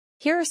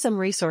Here are some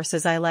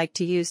resources I like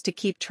to use to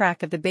keep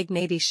track of the big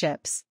Navy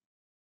ships.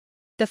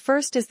 The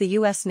first is the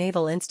U.S.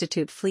 Naval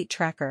Institute Fleet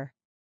Tracker.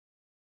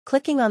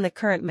 Clicking on the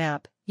current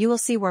map, you will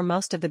see where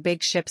most of the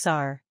big ships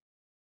are.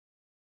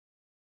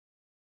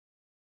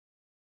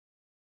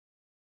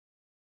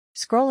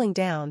 Scrolling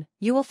down,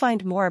 you will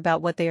find more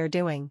about what they are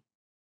doing.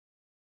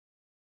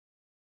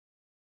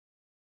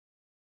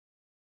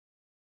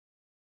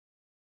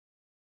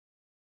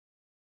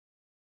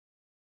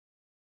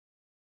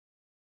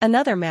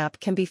 Another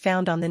map can be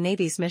found on the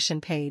Navy's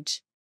mission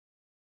page.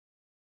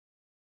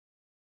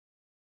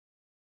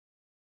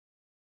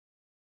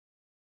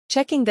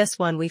 Checking this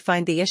one, we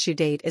find the issue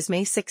date is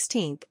May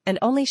 16th and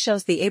only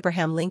shows the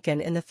Abraham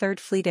Lincoln in the 3rd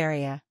Fleet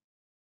area.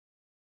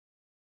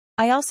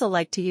 I also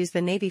like to use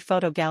the Navy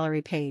Photo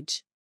Gallery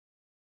page.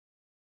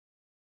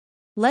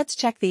 Let's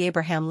check the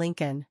Abraham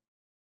Lincoln.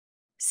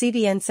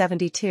 CVN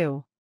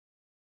 72.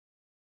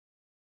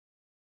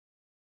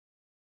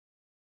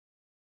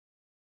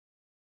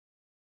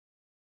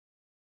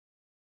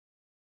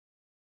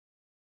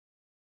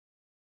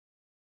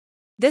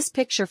 This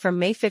picture from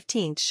May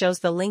 15th shows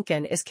the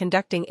Lincoln is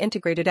conducting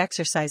integrated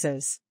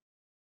exercises.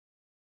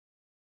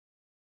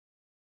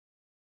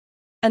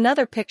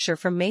 Another picture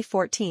from May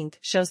 14th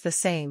shows the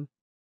same.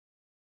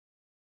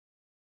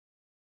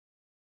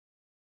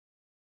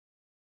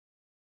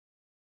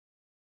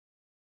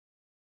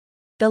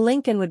 The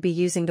Lincoln would be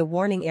using the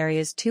warning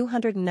areas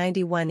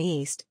 291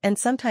 East and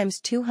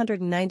sometimes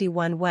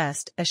 291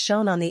 West as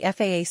shown on the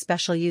FAA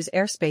Special Use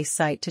Airspace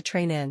site to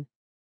train in.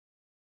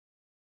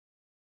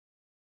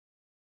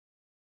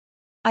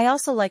 I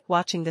also like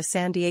watching the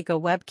San Diego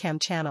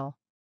webcam channel.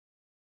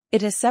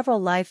 It has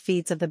several live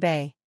feeds of the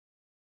bay.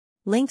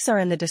 Links are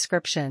in the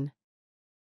description.